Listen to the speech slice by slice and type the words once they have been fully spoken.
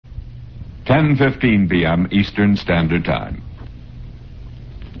10:15 p.m. Eastern Standard Time.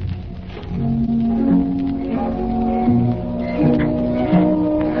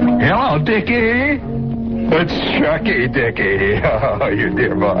 Hello, Dickie. It's Chucky, Dickie. Oh, you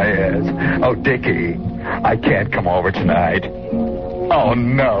dear boy, yes. Oh, Dickie, I can't come over tonight. Oh,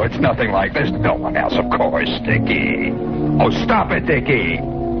 no, it's nothing like this. No one else, of course, Dickie. Oh, stop it, Dickie.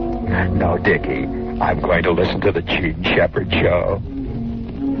 No, Dickie, I'm going to listen to the Gene Shepherd show.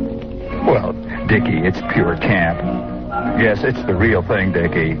 Well, Dickie, it's pure camp. Yes, it's the real thing,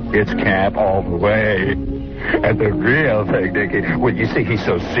 Dickie. It's camp all the way. And the real thing, Dickie, well, you see, he's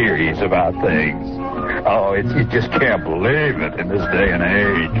so serious about things. Oh, you just can't believe it in this day and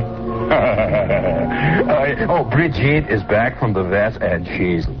age. Oh, Brigitte is back from the vet, and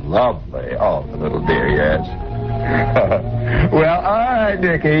she's lovely. Oh, the little dear, yes. Well, all right,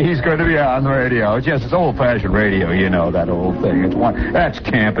 Dickie, he's going to be on the radio. It's just old-fashioned radio, you know, that old thing. That's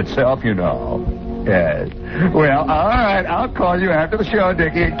camp itself, you know. Yes. Well, all right, I'll call you after the show,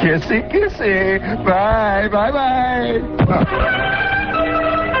 Dickie. Kissy, kissy. Bye, bye-bye.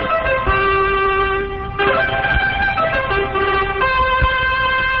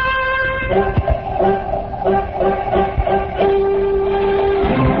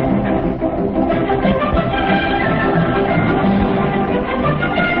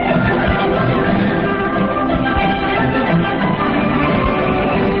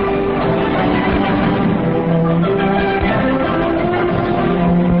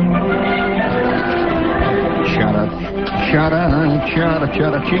 Chada,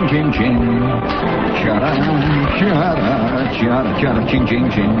 chada, ching, ching, ching. Chada, chada, chada, chada, ching, ching,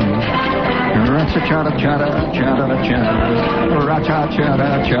 ching. Ratcha, chada, chada, chada, chada. Ratcha, chada,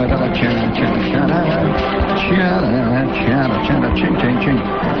 chada, chada, chada, chada, chada, ching, ching, ching.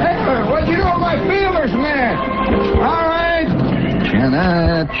 Hey, what'd you do with my feelers, man? All right.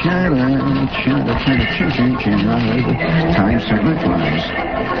 Chada, chada, chada, chada, ching, ching, ching. Time certainly flies.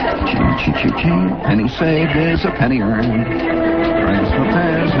 Ching, ching, ching, ching. Penny saved is a penny earned. Friends for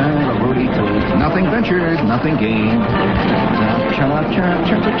pairs and a Rudy toad. Nothing ventured, nothing gained.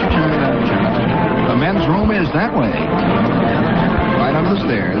 The men's room is that way. Right under the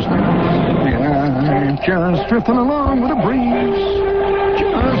stairs. Just drifting along with a breeze.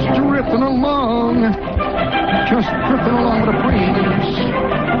 Just drifting along. Just drifting along with a breeze.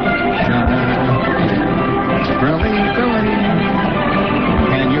 Billy, Billy.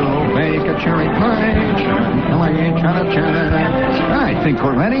 Can you bake a cherry pie? I think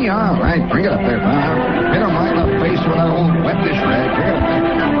we're ready. All right, bring it up there, Bob. Hit him right in the face with that old wet dish rag. Bring it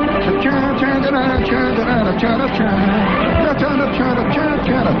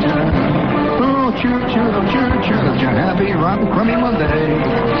up there. Happy, rotten, crummy Monday.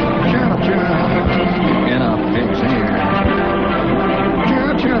 In a pig's ear.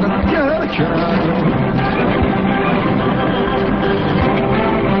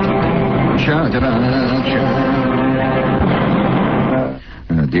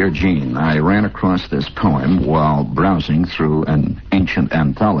 Dear Gene, I ran across this poem while browsing through an ancient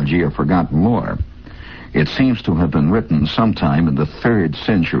anthology of forgotten lore. It seems to have been written sometime in the 3rd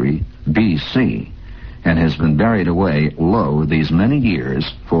century B.C. and has been buried away low these many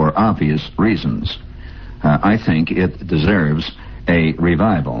years for obvious reasons. I think it deserves a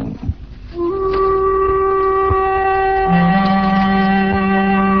revival.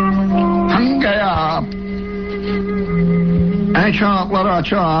 Ancient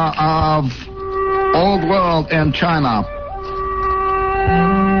literature of Old World in China,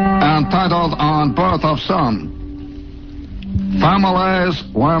 entitled On Birth of Son. Families,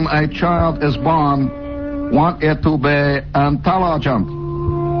 when a child is born, want it to be intelligent.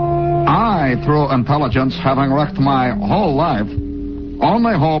 I, through intelligence, having wrecked my whole life,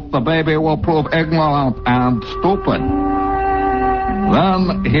 only hope the baby will prove ignorant and stupid.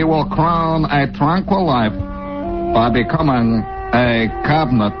 Then he will crown a tranquil life by becoming a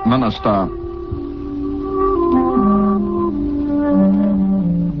cabinet minister.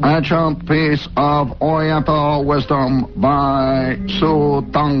 Ancient piece of Oriental wisdom by Su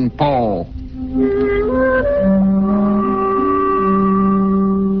Tung Po.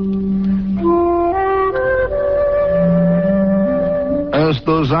 Is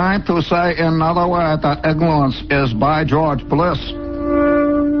designed to say in another way that ignorance is by George bliss.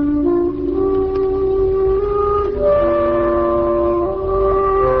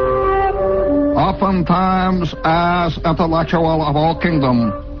 Oftentimes, as intellectual of all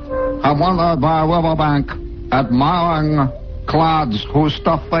kingdom, have wandered by a riverbank, admiring clods who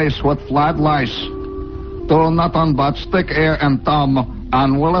stuff face with flat lice, do nothing but stick ear and thumb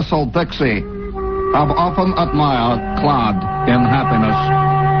and whistle Dixie, have often admired clod in happiness.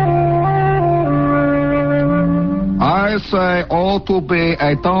 say, oh, to be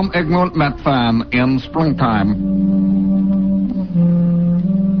a dumb, ignorant Met fan in springtime.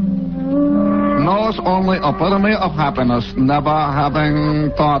 Knows only epitome of happiness, never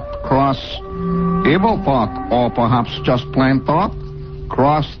having thought cross evil thought, or perhaps just plain thought,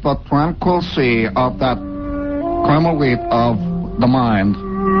 cross the tranquil sea of that crumbleweed of the mind.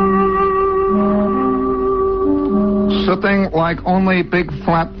 Sitting like only big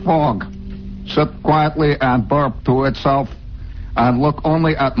flat fog. Sit quietly and burp to itself and look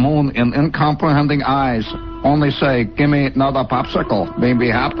only at moon in incomprehending eyes. Only say, give me another popsicle. May be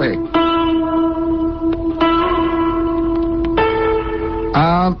happy.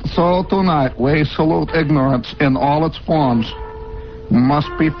 And so tonight we salute ignorance in all its forms. Must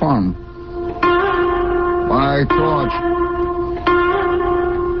be fun. By George.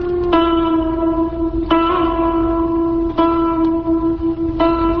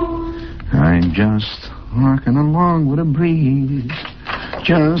 I'm just walking along with a breeze.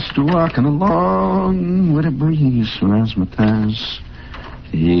 Just walking along with a breeze. Razzmatazz.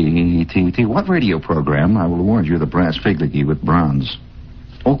 What radio program? I will award you the brass figurine with bronze.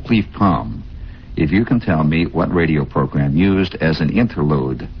 Oak leaf palm. If you can tell me what radio program used as an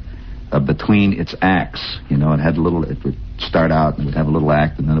interlude between its acts, you know, it would start out and it would have a little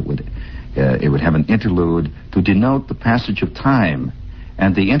act, and then it would have an interlude to denote the passage of time,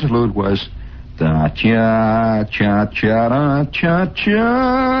 and the interlude was da cha cha cha cha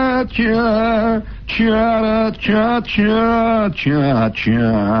cha cha cha cha cha cha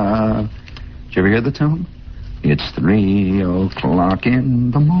cha. Did you ever hear the tune? It's 3 o'clock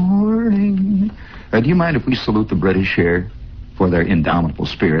in the morning. Do you mind if we salute the British here for their indomitable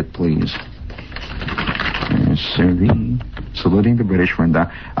spirit, please? Yes, sir. Saluting the British for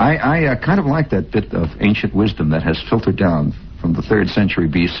indomitable. I kind of like that bit of ancient wisdom that has filtered down from the 3rd century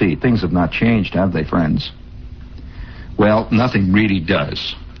B.C. Things have not changed, have they, friends? Well, nothing really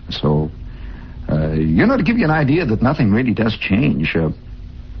does. So, to give you an idea that nothing really does change.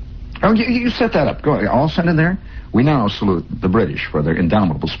 You set that up. Go ahead. All set in there? We now salute the British for their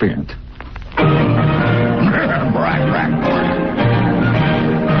indomitable spirit.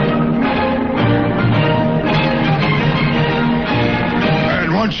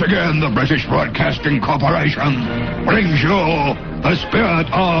 And once again, the British Broadcasting Corporation brings you the spirit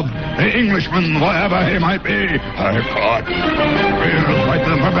of the Englishman, wherever he might be. I've caught. We'll fight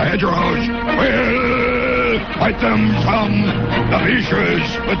them from the hedgerows. We'll fight them from the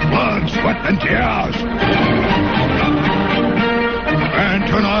beaches with blood, sweat, and tears. And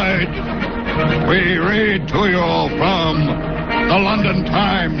tonight, we read to you from the London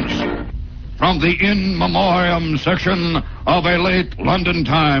Times, from the In Memoriam section of a late London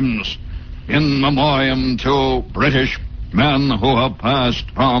Times. In memoriam to British men who have passed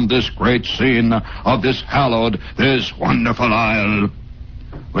from this great scene of this hallowed, this wonderful isle.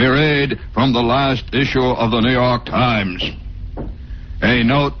 We read from the last issue of the New York Times a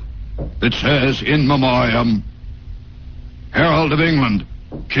note that says, in memoriam, Herald of England,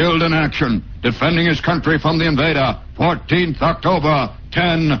 killed in action, defending his country from the invader, 14th October,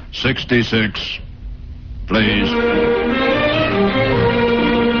 1066. Please.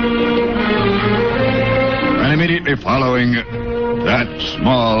 And immediately following that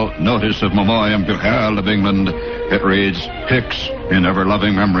small notice of memoriam to Herald of England, it reads, Hicks, in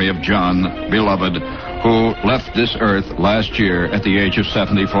ever-loving memory of John, beloved, who left this earth last year at the age of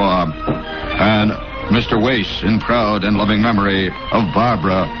 74. And Mr. Wace, in proud and loving memory of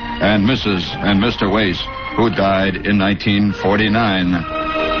Barbara and Mrs. and Mr. Wace, who died in 1949.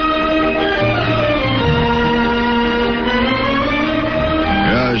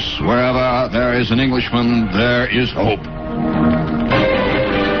 Yes, wherever there is an Englishman, there is hope.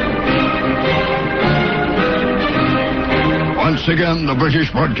 Once again, the British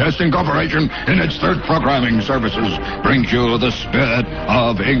Broadcasting Corporation, in its 3rd programming services, brings you the spirit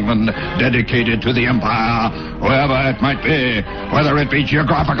of England, dedicated to the empire, wherever it might be, whether it be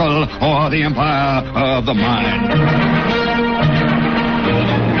geographical or the empire of the mind.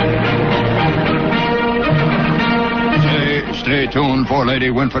 Stay tuned for Lady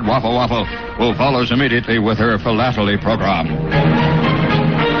Winfred Waffle Waffle, who follows immediately with her philately program.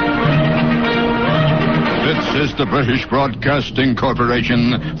 This is the British Broadcasting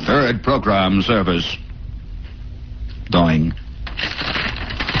Corporation 3rd program service. Doing.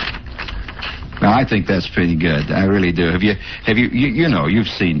 Now, I think that's pretty good. I really do. Have you you've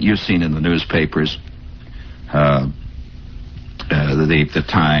seen in the newspapers, the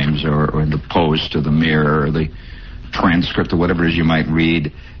Times or in the Post or the Mirror or the transcript or whatever it is you might read.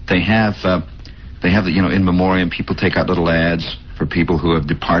 They have in memoriam, people take out little ads for people who have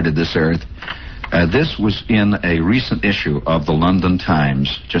departed this earth. This was in a recent issue of the London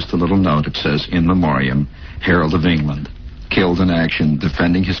Times. Just a little note. It says, in memoriam, Herald of England, killed in action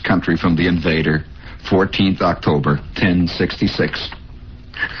defending his country from the invader, 14th October, 1066.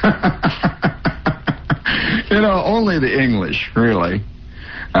 Only the English, really.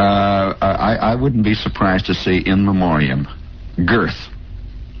 I wouldn't be surprised to see in memoriam, Girth,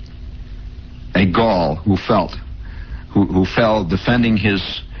 a Gaul who fell defending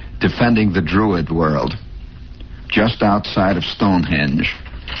the Druid world just outside of Stonehenge,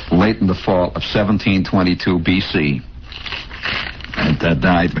 late in the fall of 1722 B.C. And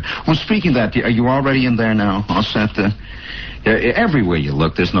died. Well, speaking of that, are you already in there now? All set? Everywhere you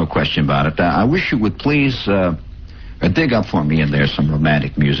look, there's no question about it. I wish you would please dig up for me in there some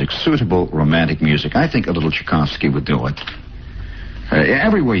romantic music, suitable romantic music. I think a little Tchaikovsky would do it.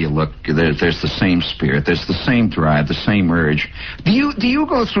 Everywhere you look, there's the same spirit, there's the same drive, the same urge. Do you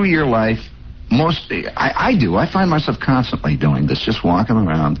go through your life? I do. I find myself constantly doing this, just walking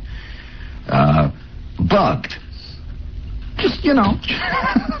around, bugged. Just,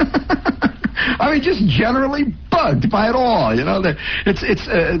 just generally bugged by it all.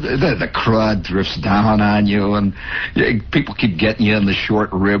 The crud drifts down on you, and people keep getting you in the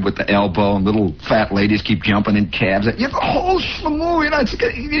short rib with the elbow, and little fat ladies keep jumping in cabs. The whole schmoo, it's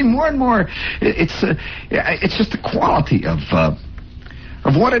getting more and more. It's just the quality of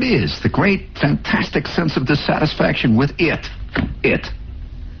what it is, the great, fantastic sense of dissatisfaction with it.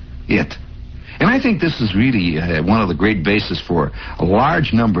 And I think this is really one of the great bases for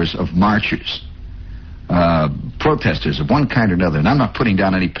large numbers of marchers, protesters of one kind or another. And I'm not putting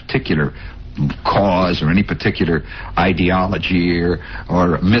down any particular cause or any particular ideology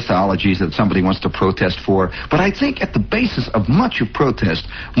or mythologies that somebody wants to protest for. But I think at the basis of much of protest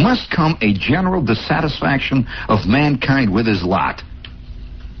must come a general dissatisfaction of mankind with his lot.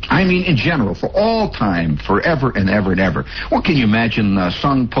 I mean, in general, for all time, forever and ever and ever. What can you imagine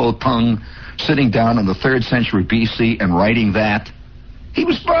Sun Po Tung sitting down in the 3rd century B.C. and writing that? He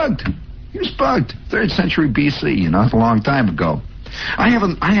was bugged. 3rd century B.C., a long time ago. I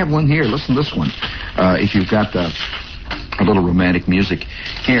have one here. Listen to this one. If you've got a little romantic music.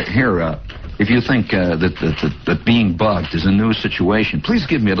 Here, if you think that being bugged is a new situation, please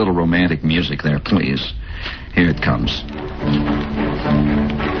give me a little romantic music there, please. Here it comes.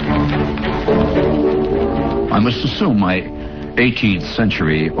 I must assume my 18th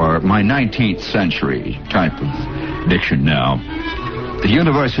century or my 19th century type of diction now. The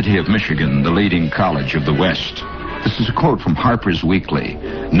University of Michigan, the leading college of the West. This is a quote from Harper's Weekly,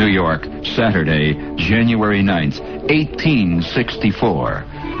 New York, Saturday, January 9th, 1864,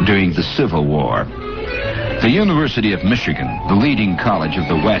 during the Civil War. The University of Michigan, the leading college of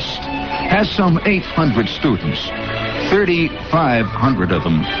the West, has some 800 students. 3,500 of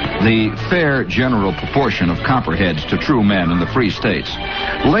them, the fair general proportion of copperheads to true men in the free states,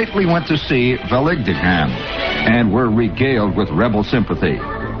 lately went to see Vallandigham and were regaled with rebel sympathy.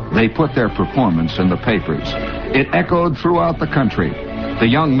 They put their performance in the papers. It echoed throughout the country. The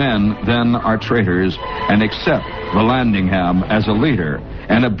young men then are traitors and accept Vallandigham as a leader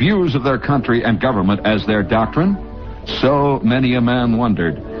and abuse of their country and government as their doctrine. So many a man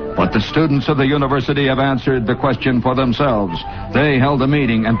wondered. But the students of the university have answered the question for themselves. They held a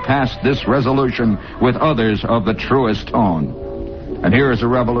meeting and passed this resolution with others of the truest tone. And here is a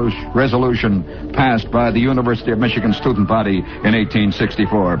resolution passed by the University of Michigan student body in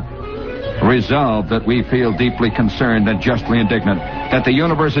 1864. Resolved that we feel deeply concerned and justly indignant that the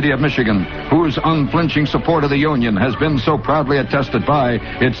University of Michigan, whose unflinching support of the Union has been so proudly attested by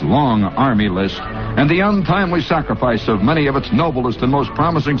its long Army list, and the untimely sacrifice of many of its noblest and most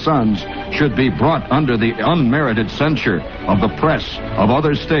promising sons, should be brought under the unmerited censure of the press of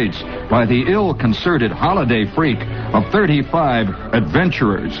other states by the ill-concerted holiday freak of 35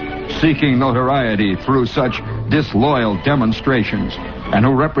 adventurers seeking notoriety through such disloyal demonstrations, and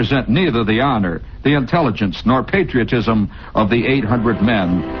who represent neither the honor, the intelligence, nor patriotism of the 800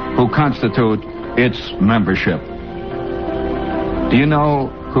 men who constitute its membership. Do you know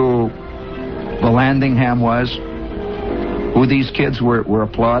who Vallandigham was? Who these kids were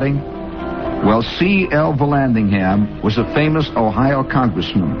applauding? Well, C.L. Vallandigham was a famous Ohio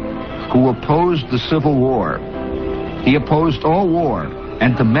congressman who opposed the Civil War. He opposed all war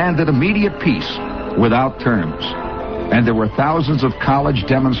and demanded immediate peace without terms. And there were thousands of college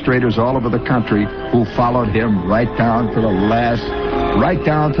demonstrators all over the country who followed him right down to the last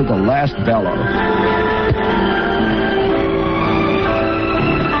bellow.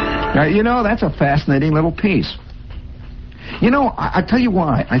 Now, that's a fascinating little piece. I tell you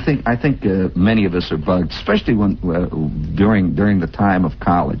why. I think many of us are bugged, especially when during the time of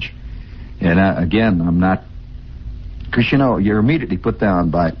college. And again, I'm not... Because, you're immediately put down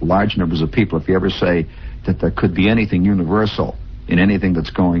by large numbers of people if you ever say that there could be anything universal in anything that's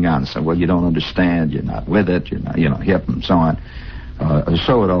going on. So, well, you don't understand, you're not with it, you're not, hip and so on.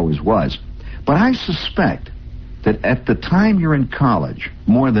 So it always was. But I suspect that at the time you're in college,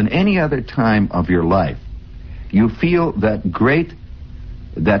 more than any other time of your life, you feel that great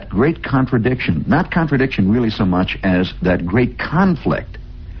contradiction, not contradiction really so much as that great conflict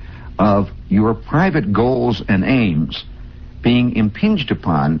of your private goals and aims being impinged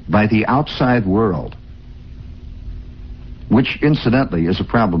upon by the outside world, which incidentally is a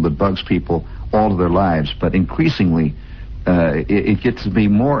problem that bugs people all of their lives, but increasingly it gets to be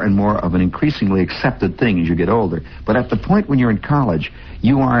more and more of an increasingly accepted thing as you get older. But at the point when you're in college,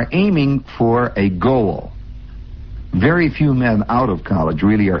 you are aiming for a goal. Very few men out of college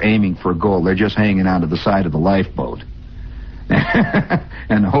really are aiming for a goal. They're just hanging on to the side of the lifeboat.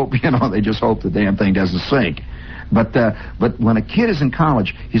 And hope, they just hope the damn thing doesn't sink. But when a kid is in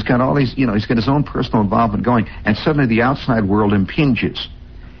college, he's got all these, he's got his own personal involvement going, and suddenly the outside world impinges.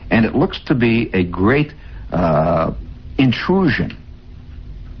 And it looks to be a great intrusion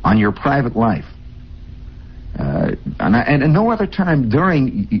on your private life. And no other time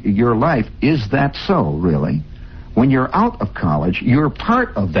during your life is that so, really. When you're out of college, you're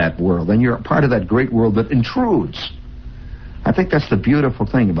part of that world, and you're part of that great world that intrudes. I think that's the beautiful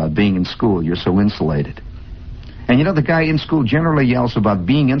thing about being in school. You're so insulated. And the guy in school generally yells about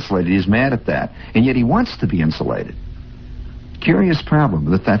being insulated. He's mad at that. And yet he wants to be insulated. Curious problem,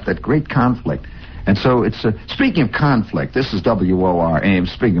 that great conflict. And so it's, speaking of conflict, this is WOR AM,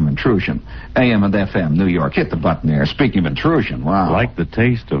 speaking of intrusion. AM and FM, New York. Hit the button there. Speaking of intrusion, wow. Like the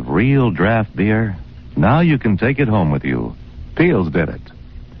taste of real draft beer? Now you can take it home with you. Peels did it.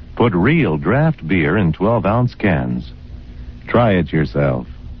 Put real draft beer in 12-ounce cans. Try it yourself.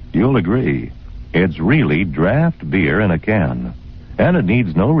 You'll agree. It's really draft beer in a can. And it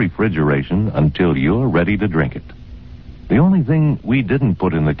needs no refrigeration until you're ready to drink it. The only thing we didn't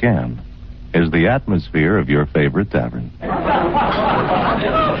put in the can is the atmosphere of your favorite tavern.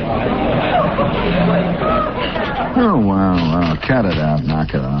 Oh, wow. Cut it out.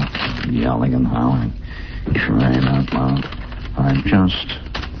 Knock it off. Yelling and howling. Crying out loud. I'm just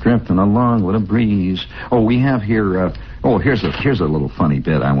drifting along with a breeze. Oh, we have here... here's a little funny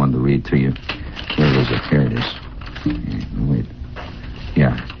bit I wanted to read to you. Here it is. Wait.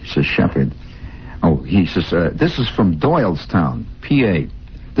 Yeah, it says Shepherd. Oh, he says, this is from Doylestown, PA.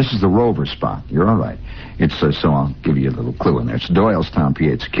 This is the Rover spot. You're all right. It's so I'll give you a little clue in there. It's Doylestown, PA.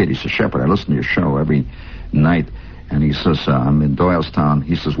 It's a kid. He says, Shepherd, I listen to your show every night. And he says, I'm in Doylestown.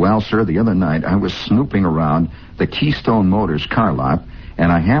 He says, well, sir, the other night I was snooping around the Keystone Motors car lot,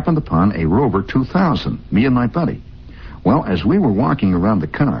 and I happened upon a Rover 2000, me and my buddy. Well, as we were walking around the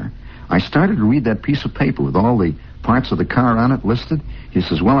car, I started to read that piece of paper with all the parts of the car on it listed. He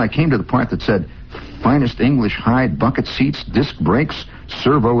says, well, I came to the part that said, finest English hide bucket seats, disc brakes,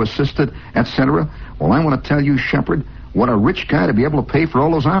 servo-assisted, etc. Well, I want to tell you, Shepherd, what a rich guy to be able to pay for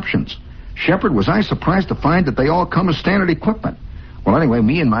all those options. Shepherd, was I surprised to find that they all come as standard equipment. Well, anyway,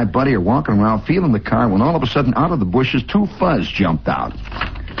 me and my buddy are walking around feeling the car when all of a sudden out of the bushes 2 fuzz jumped out.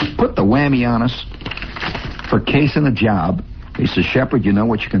 Put the whammy on us for casing the job. He says, Shepherd, you know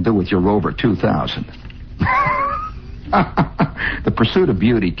what you can do with your Rover 2000. The pursuit of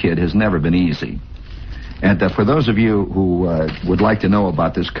beauty, kid, has never been easy. And for those of you who would like to know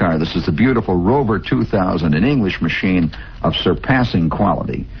about this car, this is the beautiful Rover 2000, an English machine of surpassing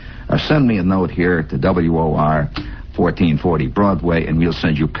quality. Send me a note here to WOR 1440 Broadway, and we'll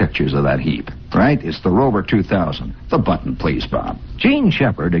send you pictures of that heap. Right? It's the Rover 2000. The button, please, Bob. Gene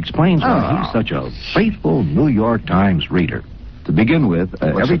Shepherd explains why he's such a faithful New York Times reader. To begin with,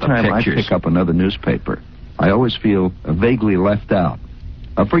 every time I pick up another newspaper, I always feel vaguely left out.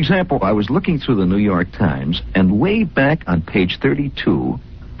 For example, I was looking through the New York Times, and way back on page 32,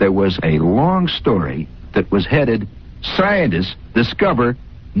 there was a long story that was headed, Scientists Discover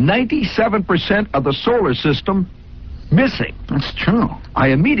 97% of the solar system missing. That's true. I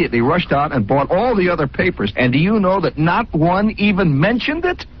immediately rushed out and bought all the other papers, and do you know that not one even mentioned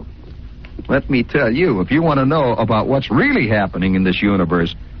it? Let me tell you, if you want to know about what's really happening in this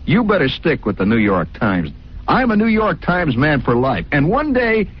universe, you better stick with the New York Times. I'm a New York Times man for life, and one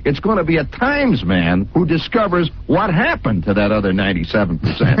day it's going to be a Times man who discovers what happened to that other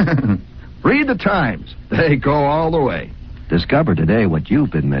 97%. Read the Times. They go all the way. Discover today what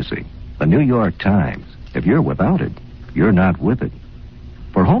you've been missing. The New York Times. If you're without it, you're not with it.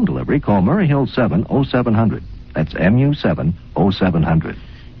 For home delivery, call Murray Hill 70700. That's MU70700.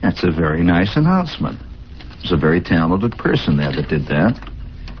 That's a very nice announcement. There's a very talented person there that did that.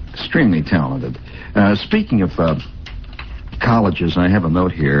 Extremely talented. Speaking of colleges, I have a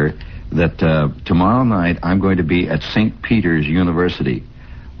note here that tomorrow night I'm going to be at St. Peter's University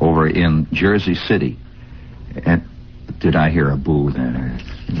over in Jersey City. And did I hear a boo there?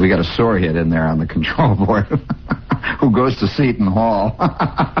 We got a sore head in there on the control board who goes to Seton Hall.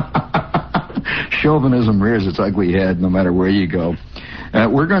 Chauvinism rears its ugly head no matter where you go.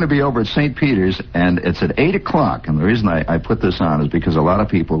 We're going to be over at St. Peter's, and it's at 8 o'clock. And the reason I put this on is because a lot of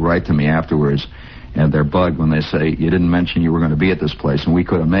people write to me afterwards, and they're bugged when they say, you didn't mention you were going to be at this place, and we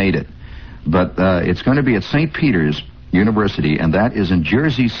could have made it. But it's going to be at St. Peter's University, and that is in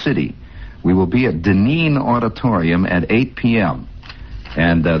Jersey City. We will be at Deneen Auditorium at 8 p.m.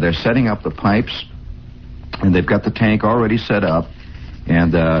 And they're setting up the pipes, and they've got the tank already set up.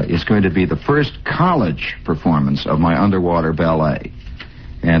 And it's going to be the first college performance of my underwater ballet.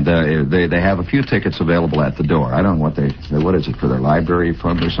 And they have a few tickets available at the door. I don't know what is it, for their library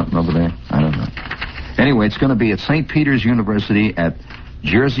fund or something over there? I don't know. Anyway, it's going to be at St. Peter's University at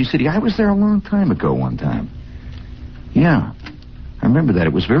Jersey City. I was there a long time ago one time. Yeah, I remember that.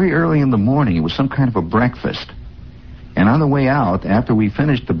 It was very early in the morning. It was some kind of a breakfast. And on the way out, after we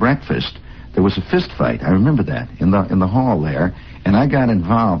finished the breakfast, there was a fist fight. I remember that in the hall there. And I got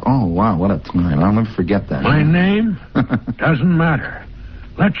involved. Oh, wow, what a time. I'll never forget that. My name? Doesn't matter.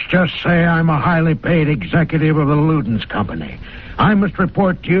 Let's just say I'm a highly paid executive of the Ludens Company. I must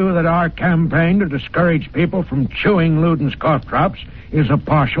report to you that our campaign to discourage people from chewing Ludens cough drops is a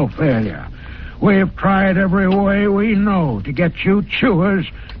partial failure. We have tried every way we know to get you chewers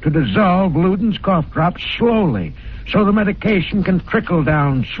to dissolve Ludens cough drops slowly, so the medication can trickle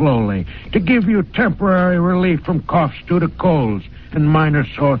down slowly to give you temporary relief from coughs due to colds and minor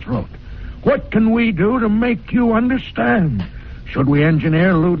sore throat. What can we do to make you understand? Should we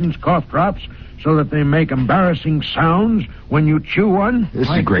engineer Ludens cough drops so that they make embarrassing sounds when you chew one? This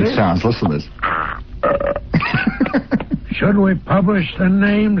is great sounds. Listen to this. Should we publish the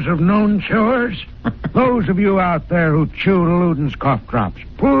names of known chewers? Those of you out there who chew Ludens cough drops,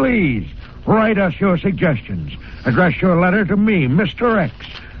 please write us your suggestions. Address your letter to me, Mr. X,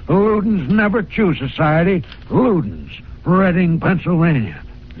 the Ludens Never Chew Society, Ludens, Reading, Pennsylvania.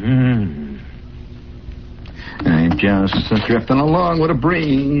 I'm just drifting along with a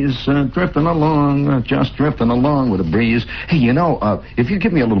breeze, drifting along, just drifting along with a breeze. Hey, you know, if you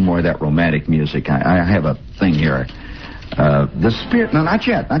give me a little more of that romantic music, I have a thing here. The spirit, no, not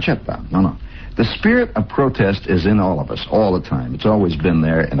yet, no. The spirit of protest is in all of us, all the time. It's always been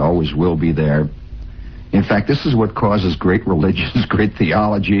there and always will be there. In fact, this is what causes great religions, great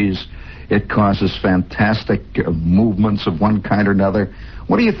theologies. It causes fantastic movements of one kind or another.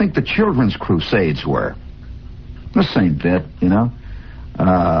 What do you think the children's crusades were? The same bit, you know.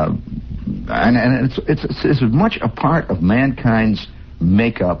 And it's as much a part of mankind's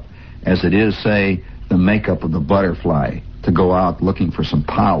makeup as it is, say, the makeup of the butterfly to go out looking for some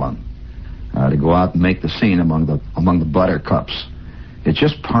pollen, to go out and make the scene among the buttercups. It's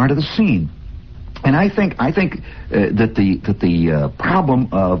just part of the scene. And I think that the problem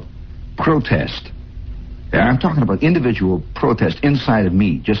of protest, I'm talking about individual protest inside of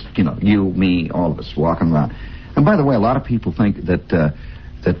me, just, you know, you, me, all of us walking around. And by the way, a lot of people think that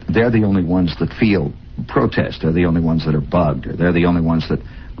they're the only ones that feel protest. They're the only ones that are bugged, or they're the only ones that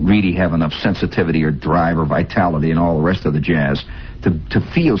really have enough sensitivity or drive or vitality and all the rest of the jazz to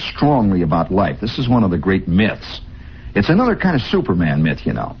feel strongly about life. This is one of the great myths. It's another kind of Superman myth,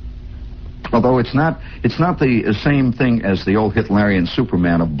 you know. Although it's not the same thing as the old Hitlerian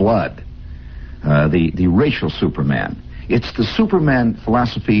Superman of blood, the racial Superman. It's the Superman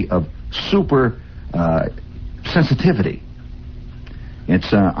philosophy of super sensitivity.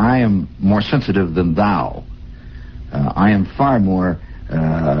 It's I am more sensitive than thou. I am far more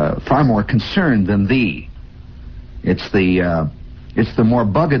concerned than thee. It's the more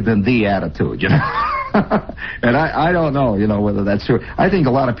bugged than thee attitude, you know. And I don't know, you know, whether that's true. I think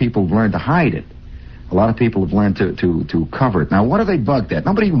a lot of people have learned to hide it. A lot of people have learned to cover it. Now, what are they bugged at?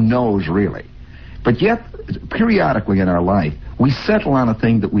 Nobody knows really. But yet, periodically in our life, we settle on a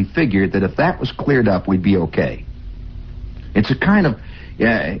thing that we figured that if that was cleared up, we'd be okay. It's a kind of, you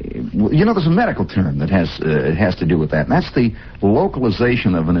know, there's a medical term that has to do with that, and that's the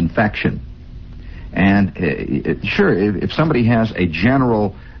localization of an infection. And sure, if somebody has a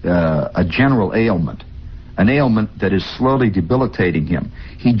general ailment, an ailment that is slowly debilitating him,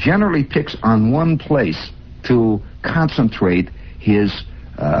 he generally picks on one place to concentrate his,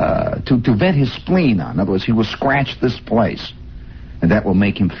 to vent his spleen on. In other words, he will scratch this place, and that will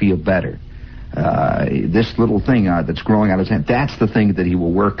make him feel better. This little thing that's growing out of his hand, that's the thing that he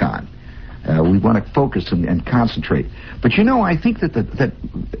will work on. We want to focus and concentrate. But you know, I think that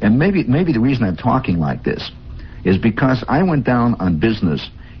and maybe the reason I'm talking like this is because I went down on business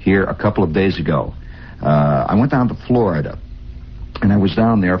here a couple of days ago. I went down to Florida, and I was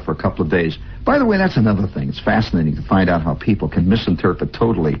down there for a couple of days. By the way, that's another thing. It's fascinating to find out how people can misinterpret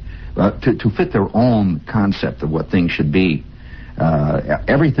totally to fit their own concept of what things should be,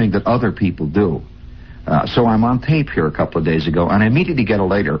 everything that other people do. So I'm on tape here a couple of days ago, and I immediately get a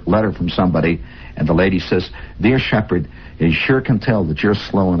letter from somebody, and the lady says, "Dear Shepard, you sure can tell that you're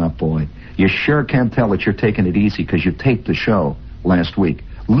slowing up, boy. You sure can tell that you're taking it easy because you taped the show last week."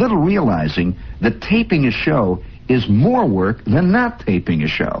 Little realizing that taping a show is more work than not taping a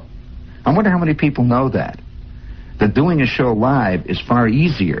show. I wonder how many people know that doing a show live is far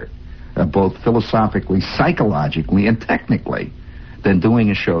easier, both philosophically, psychologically, and technically, than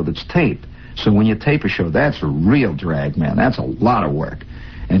doing a show that's taped. So when you tape a show, that's a real drag, man. That's a lot of work.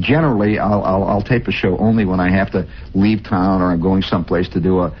 And generally, I'll tape a show only when I have to leave town or I'm going someplace to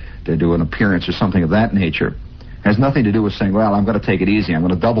do an appearance or something of that nature. It has nothing to do with saying, well, I'm going to take it easy. I'm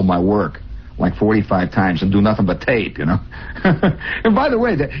going to double my work like 45 times and do nothing but tape, you know. And by the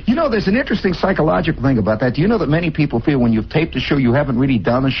way, there's an interesting psychological thing about that. Do you know that many people feel when you've taped a show, you haven't really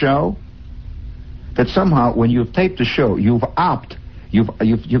done a show? That somehow, when you've taped a show, you've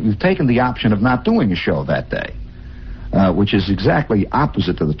taken the option of not doing a show that day, which is exactly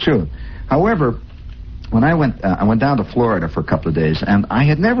opposite to the truth. However, when I went down to Florida for a couple of days, and I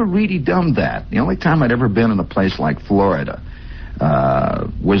had never really done that. The only time I'd ever been in a place like Florida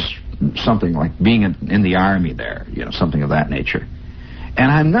was something like being in the Army there, something of that nature.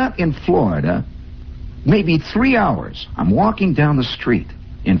 And I'm not in Florida, maybe 3 hours. I'm walking down the street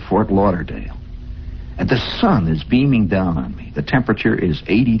in Fort Lauderdale, and the sun is beaming down on me. The temperature is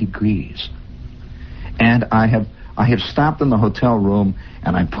 80 degrees. And I have stopped in the hotel room,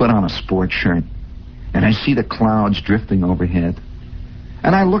 and I put on a sports shirt, and I see the clouds drifting overhead.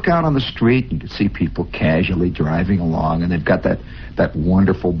 And I look out on the street, and you can see people casually driving along, and they've got that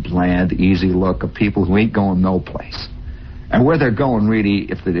wonderful, bland, easy look of people who ain't going no place. And where they're going, really,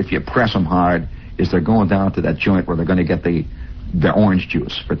 if you press them hard, is they're going down to that joint where they're going to get their orange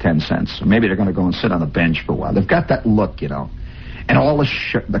juice for 10 cents. Or maybe they're going to go and sit on a bench for a while. They've got that look, And all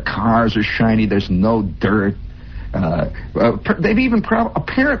the cars are shiny. There's no dirt. They've even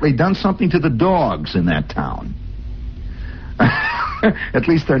apparently done something to the dogs in that town. At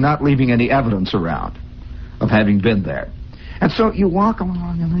least they're not leaving any evidence around of having been there. And so you walk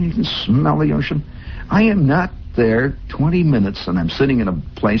along and you can smell the ocean. I am not there 20 minutes, and I'm sitting in a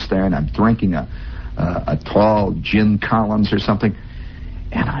place there, and I'm drinking a tall gin Collins or something,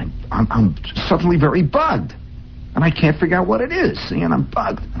 and I'm suddenly very bugged. And I can't figure out what it is. See, and I'm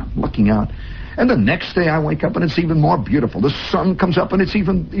bugged. I'm looking out. And the next day I wake up and it's even more beautiful. The sun comes up and it's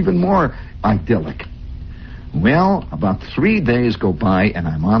even more idyllic. Well, about 3 days go by and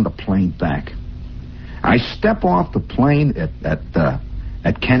I'm on the plane back. I step off the plane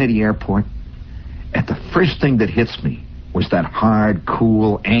at Kennedy Airport, and the first thing that hits me was that hard,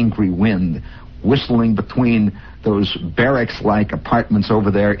 cool, angry wind whistling between those barracks-like apartments over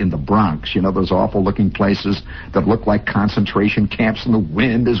there in the Bronx, those awful-looking places that look like concentration camps, and the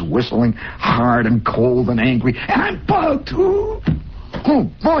wind is whistling hard and cold and angry, and I'm bugged. Oh,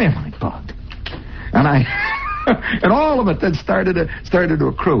 boy, am I bugged. And and all of it then started to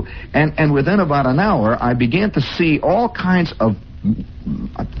accrue. And within about an hour, I began to see all kinds of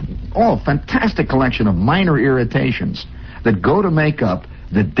fantastic collection of minor irritations that go to make up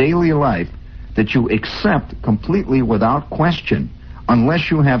the daily life that you accept completely without question,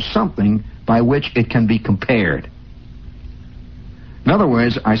 unless you have something by which it can be compared. In other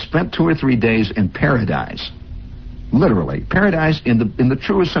words, I spent 2 or 3 days in paradise. Literally, paradise in the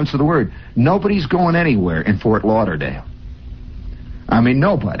truest sense of the word. Nobody's going anywhere in Fort Lauderdale. I mean,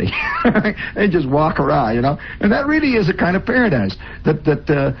 nobody. They just walk around, And that really is a kind of paradise. That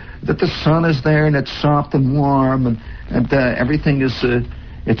the sun is there and it's soft and warm, and everything is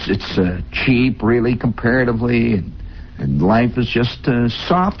it's cheap, really, comparatively, and life is just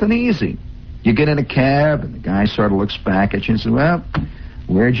soft and easy. You get in a cab and the guy sort of looks back at you and says, "Well,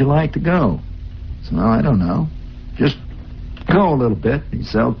 where'd you like to go?" So, I don't know. Just go a little bit. He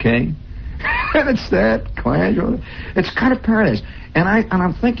said, "Okay." And it's that casual. It's kind of paradise. And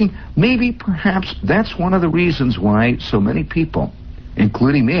I'm thinking maybe perhaps that's one of the reasons why so many people,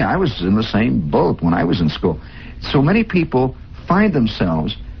 including me, I was in the same boat when I was in school. So many people find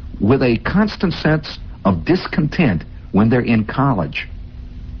themselves with a constant sense of discontent when they're in college.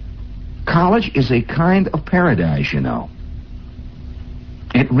 College is a kind of paradise,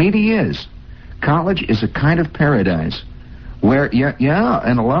 It really is. College is a kind of paradise Where,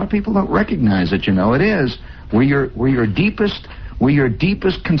 and a lot of people don't recognize it, it is. Where your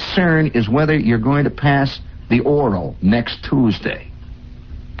deepest concern is whether you're going to pass the oral next Tuesday.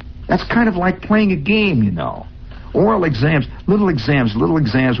 That's kind of like playing a game, Oral exams, little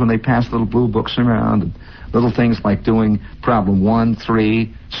exams when they pass little blue books around, and little things like doing problem 1,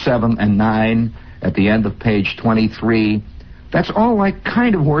 3, 7, and 9 at the end of page 23. That's all like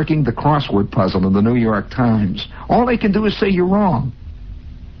kind of working the crossword puzzle in the New York Times. All they can do is say you're wrong.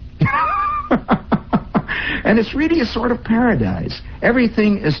 And it's really a sort of paradise.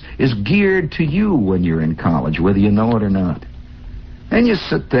 Everything is geared to you when you're in college, whether you know it or not. And you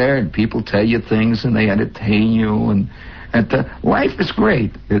sit there and people tell you things and they entertain you, and life is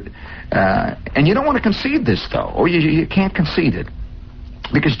great. And you don't want to concede this, though, or you can't concede it.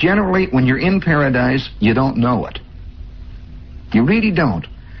 Because generally, when you're in paradise, you don't know it. You really don't.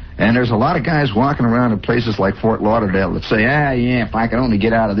 And there's a lot of guys walking around in places like Fort Lauderdale that say, if I can only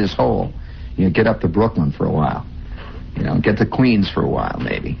get out of this hole. Get up to Brooklyn for a while. Get to Queens for a while,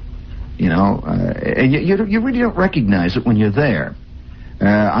 maybe. And you really don't recognize it when you're there.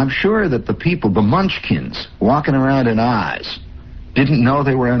 I'm sure that the people, the munchkins, walking around in Oz, didn't know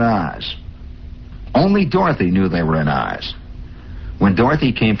they were in Oz. Only Dorothy knew they were in Oz. When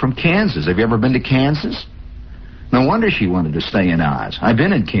Dorothy came from Kansas. Have you ever been to Kansas? No wonder she wanted to stay in Oz. I've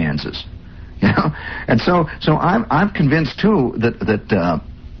been in Kansas. And so I'm convinced too that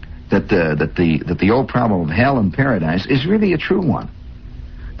the old problem of hell and paradise is really a true one.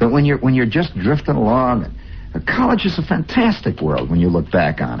 That when you're just drifting along, college is a fantastic world when you look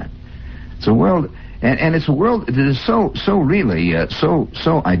back on it. It's a world, and it's a world that is so really so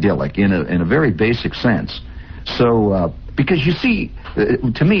idyllic in a very basic sense. So because you see,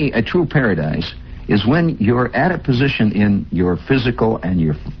 to me, a true paradise is when you're at a position in your physical and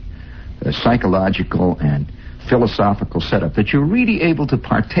your psychological and philosophical setup that you're really able to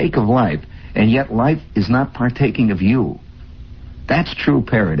partake of life, and yet life is not partaking of you. That's true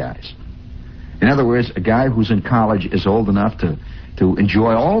paradise. In other words, a guy who's in college is old enough to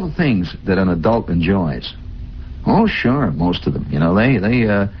enjoy all the things that an adult enjoys. Oh, sure, most of them.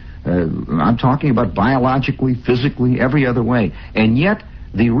 I'm talking about biologically, physically, every other way. And yet,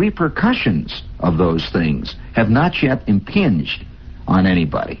 the repercussions of those things have not yet impinged on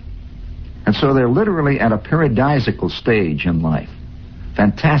anybody. And so they're literally at a paradisical stage in life.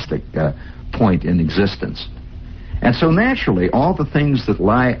 Fantastic point in existence. And so naturally, all the things that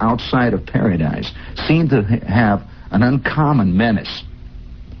lie outside of paradise seem to have an uncommon menace.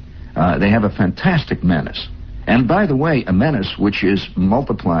 They have a fantastic menace. And by the way, a menace which is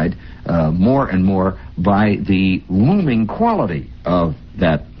multiplied more and more by the looming quality of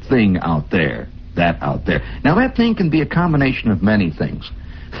that thing out there, Now, that thing can be a combination of many things.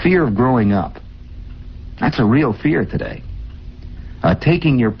 Fear of growing up. That's a real fear today.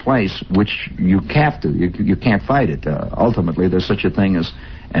 Taking your place, which you have to. You can't fight it. Ultimately, there's such a thing as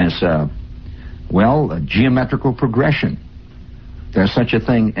geometrical progression. There's such a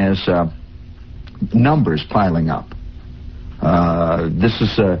thing as numbers piling up. This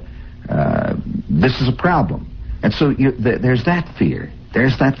is a problem, and so there's that fear.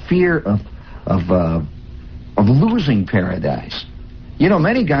 There's that fear of losing paradise.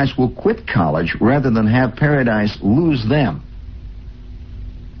 Many guys will quit college rather than have paradise lose them.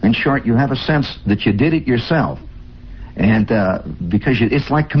 In short, you have a sense that you did it yourself, and because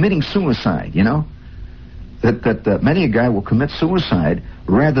it's like committing suicide. That many a guy will commit suicide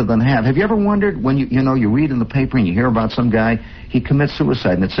rather than have. Have you ever wondered when you read in the paper and you hear about some guy, he commits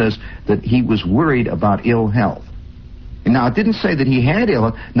suicide, and it says that he was worried about ill health. Now, it didn't say that he had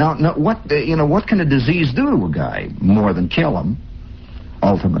ill health. Now, what can a disease do to a guy more than kill him,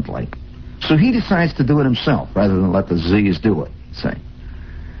 ultimately? So he decides to do it himself rather than let the disease do it, say.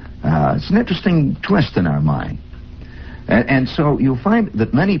 It's an interesting twist in our mind. And so you'll find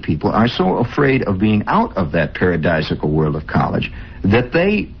that many people are so afraid of being out of that paradisical world of college that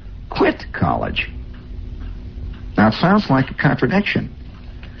they quit college. Now, it sounds like a contradiction,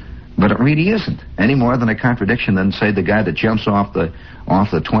 but it really isn't any more than a contradiction than, say, the guy that jumps off the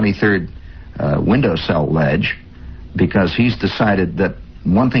 23rd windowsill ledge because he's decided that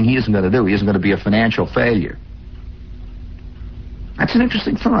one thing he isn't going to do, he isn't going to be a financial failure. That's an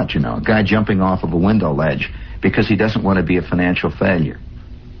interesting thought, a guy jumping off of a window ledge because he doesn't want to be a financial failure.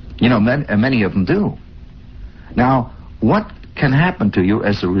 Many of them do. Now, what can happen to you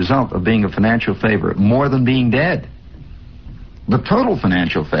as a result of being a financial failure more than being dead? The total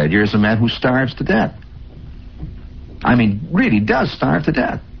financial failure is a man who starves to death. I mean, really does starve to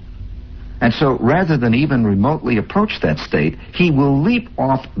death. And so rather than even remotely approach that state, he will leap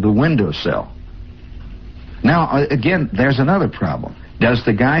off the windowsill. Now, again, there's another problem. Does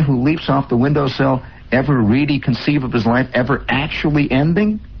the guy who leaps off the windowsill ever really conceive of his life ever actually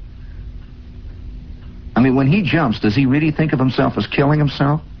ending? I mean, when he jumps, does he really think of himself as killing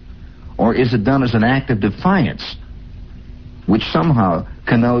himself? Or is it done as an act of defiance, which somehow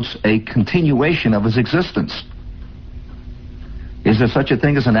connotes a continuation of his existence? Is there such a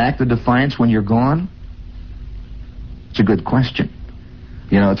thing as an act of defiance when you're gone? It's a good question.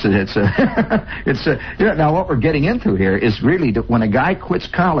 You know, now what we're getting into here is really when a guy quits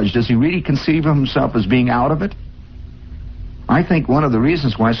college, does he really conceive of himself as being out of it? I think one of the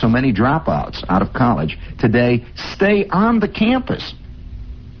reasons why so many dropouts out of college today stay on the campus.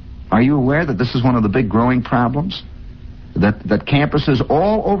 Are you aware that this is one of the big growing problems? That campuses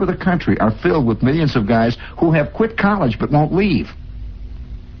all over the country are filled with millions of guys who have quit college but won't leave.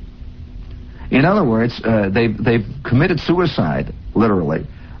 In other words, they've committed suicide, literally,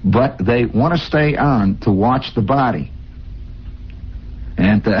 but they want to stay on to watch the body.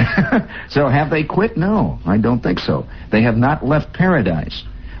 And so have they quit? No, I don't think so. They have not left paradise.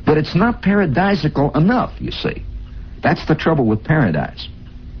 But it's not paradisical enough, you see. That's the trouble with paradise.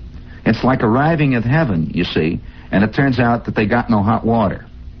 It's like arriving at heaven, you see, and it turns out that they got no hot water.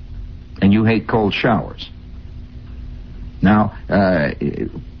 And you hate cold showers. Now,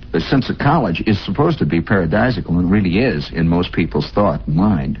 since a college is supposed to be paradisical, and really is in most people's thought and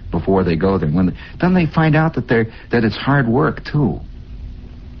mind before they go there, then they find out that it's hard work too.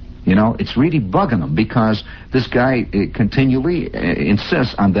 You know, it's really bugging them because this guy continually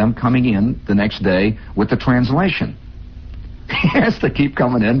insists on them coming in the next day with the translation. He has to keep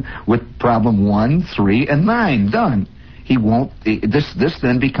coming in with problem 1, 3, and 9 done. He won't. This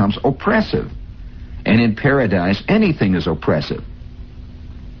then becomes oppressive, and in paradise, anything is oppressive.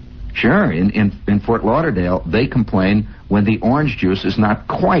 Sure, in Fort Lauderdale, they complain when the orange juice is not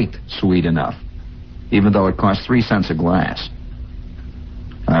quite sweet enough, even though it costs 3 cents a glass.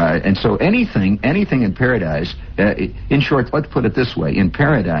 And so anything in paradise, in short, let's put it this way, in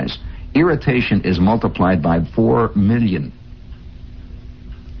paradise, irritation is multiplied by 4 million.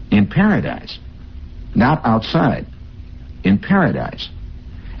 In paradise, not outside, in paradise.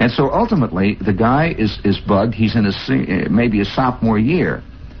 And so ultimately, the guy is bugged. He's in maybe a sophomore year.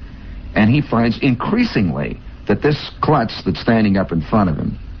 And he finds increasingly that this klutz that's standing up in front of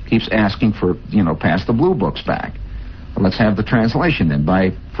him keeps asking for, pass the blue books back. Well, let's have the translation then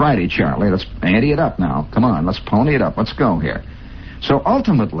by Friday, Charlie. Let's ante it up now. Come on, let's pony it up. Let's go here. So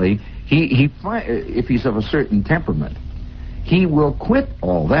ultimately, if he's of a certain temperament, he will quit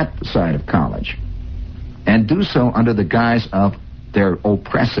all that side of college and do so under the guise of they're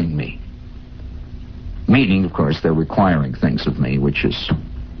oppressing me. Meaning, of course, they're requiring things of me, which is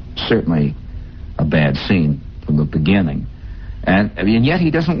certainly a bad scene from the beginning. And yet he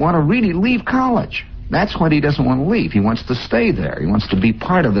doesn't want to really leave college. That's what he doesn't want to leave. He wants to stay there. He wants to be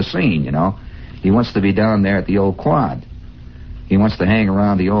part of the scene, He wants to be down there at the old quad. He wants to hang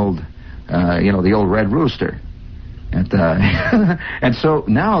around the old, the old Red Rooster. And and so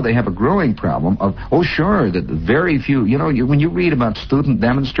now they have a growing problem of, that very few, when you read about student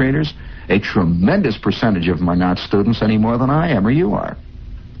demonstrators, a tremendous percentage of them are not students any more than I am or you are.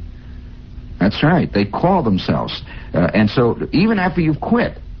 That's right. They call themselves. And so even after you've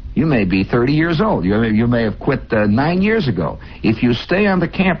quit, you may be 30 years old. You may have quit 9 years ago. If you stay on the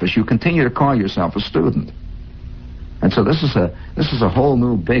campus, you continue to call yourself a student. And so this is a whole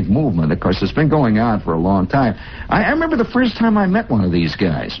new big movement. Of course, it's been going on for a long time. I remember the first time I met one of these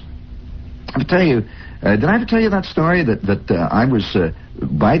guys. I'll tell you, did I ever tell you that story that I was,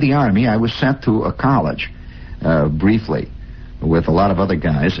 by the Army, I was sent to a college briefly with a lot of other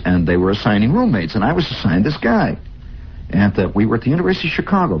guys, and they were assigning roommates, and I was assigned this guy. And we were at the University of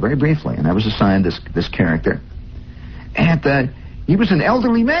Chicago very briefly, and I was assigned this character. And he was an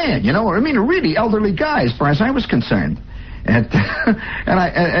elderly man, a really elderly guy as far as I was concerned. And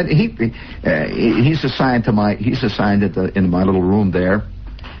he's assigned in my little room there,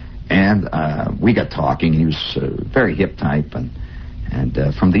 and we got talking. He was a very hip type and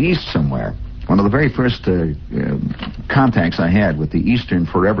from the East somewhere. One of the very first contacts I had with the Eastern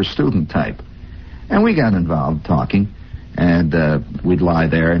forever student type. And we got involved talking, and we'd lie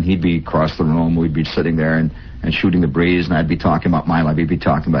there, and he'd be across the room. We'd be sitting there and shooting the breeze, and I'd be talking about my life. He'd be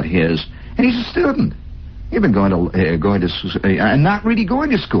talking about his. And he's a student. He'd been going to and not really going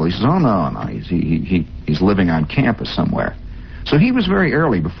to school. He says, oh, no. He's living on campus somewhere. So he was very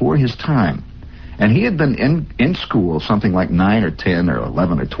early, before his time. And he had been in school something like 9 or 10 or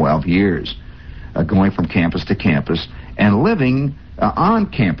 11 or 12 years, going from campus to campus and living on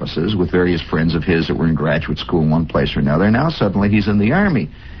campuses with various friends of his that were in graduate school in one place or another. Now suddenly he's in the Army.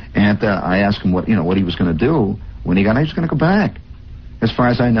 And I asked him what he was going to do when he got out. He was going to go back. As far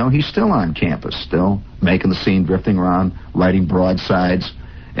as I know, he's still on campus, still making the scene, drifting around, writing broadsides,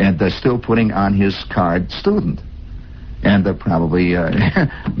 and still putting on his card student. And probably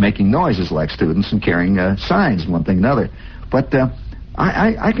making noises like students and carrying signs, one thing and another. But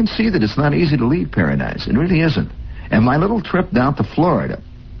I can see that it's not easy to leave paradise. It really isn't. And my little trip down to Florida,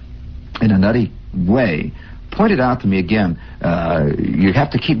 in a nutty way, pointed out to me again, you have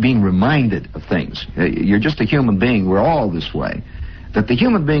to keep being reminded of things. You're just a human being. We're all this way. That the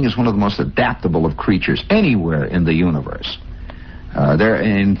human being is one of the most adaptable of creatures anywhere in the universe.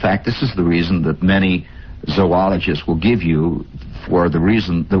 In fact, this is the reason that many zoologists will give you for the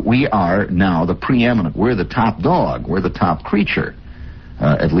reason that we are now the preeminent. We're the top dog. We're the top creature,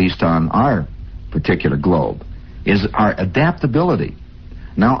 at least on our particular globe, is our adaptability.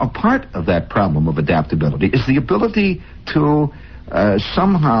 Now, a part of that problem of adaptability is the ability to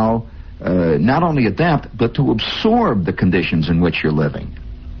somehow not only adapt, but to absorb the conditions in which you're living,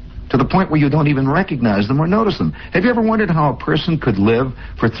 to the point where you don't even recognize them or notice them. Have you ever wondered how a person could live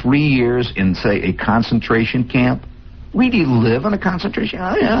for 3 years in, say, a concentration camp? Really live in a concentration?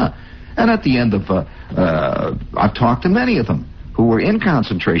 Oh, yeah. And at the end of, I've talked to many of them who were in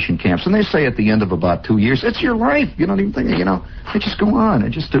concentration camps, and they say at the end of about 2 years, it's your life. You don't even think, they just go on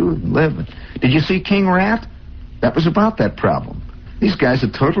and just do and live. Did you see King Rat? That was about that problem. These guys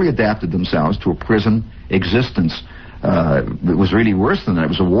had totally adapted themselves to a prison existence. It was really worse than that. It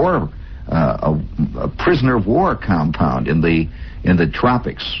was a war, a prisoner of war compound in the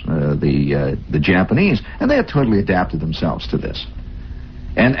tropics, the Japanese, and they had totally adapted themselves to this.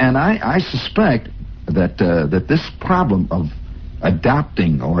 And I suspect that this problem of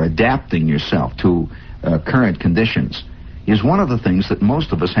adopting or adapting yourself to current conditions is one of the things that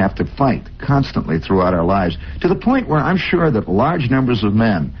most of us have to fight constantly throughout our lives, to the point where I'm sure that large numbers of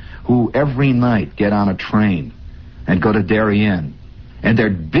men who every night get on a train and go to Darien, and their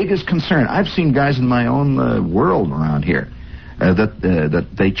biggest concern, I've seen guys in my own world around here, that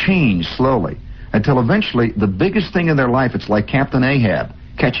they change slowly until eventually the biggest thing in their life, it's like Captain Ahab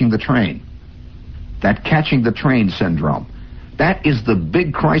catching the train. That catching the train syndrome. That is the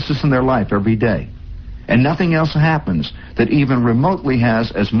big crisis in their life every day. And nothing else happens that even remotely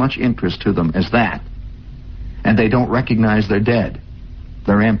has as much interest to them as that. And they don't recognize they're dead.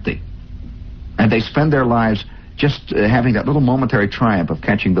 They're empty. And they spend their lives just having that little momentary triumph of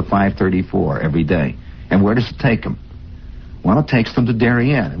catching the 534 every day. And where does it take them? Well, it takes them to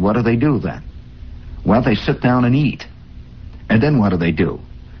Darien. And what do they do then? Well, they sit down and eat. And then what do?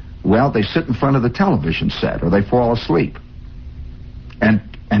 Well, they sit in front of the television set, or they fall asleep.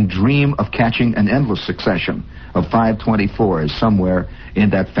 And dream of catching an endless succession of 524s somewhere in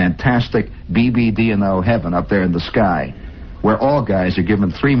that fantastic BBD&O heaven up there in the sky, where all guys are given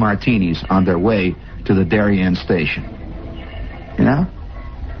 3 martinis on their way to the Darien station.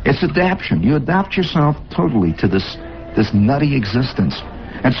 It's adaptation. You adapt yourself totally to this nutty existence.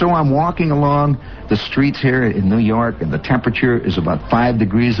 And so I'm walking along the streets here in New York, and the temperature is about 5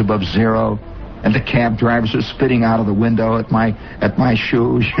 degrees above zero. And the cab drivers are spitting out of the window at my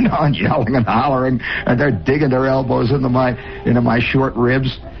shoes, and yelling and hollering, and they're digging their elbows into my short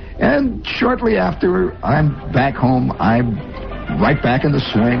ribs. And shortly after I'm back home, I'm right back in the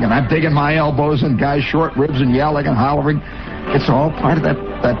swing, and I'm digging my elbows in guys' short ribs and yelling and hollering. It's all part of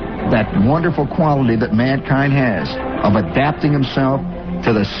that wonderful quality that mankind has of adapting himself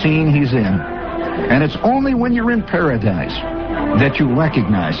to the scene he's in. And it's only when you're in paradise that you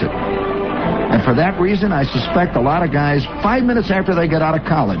recognize it. And for that reason, I suspect a lot of guys, 5 minutes after they get out of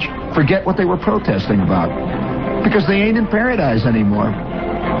college, forget what they were protesting about. Because they ain't in paradise anymore.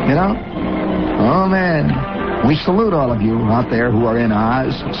 Oh, man. We salute all of you out there who are in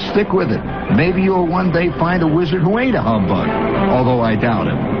Oz. Stick with it. Maybe you'll one day find a wizard who ain't a humbug. Although I doubt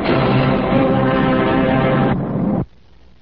it.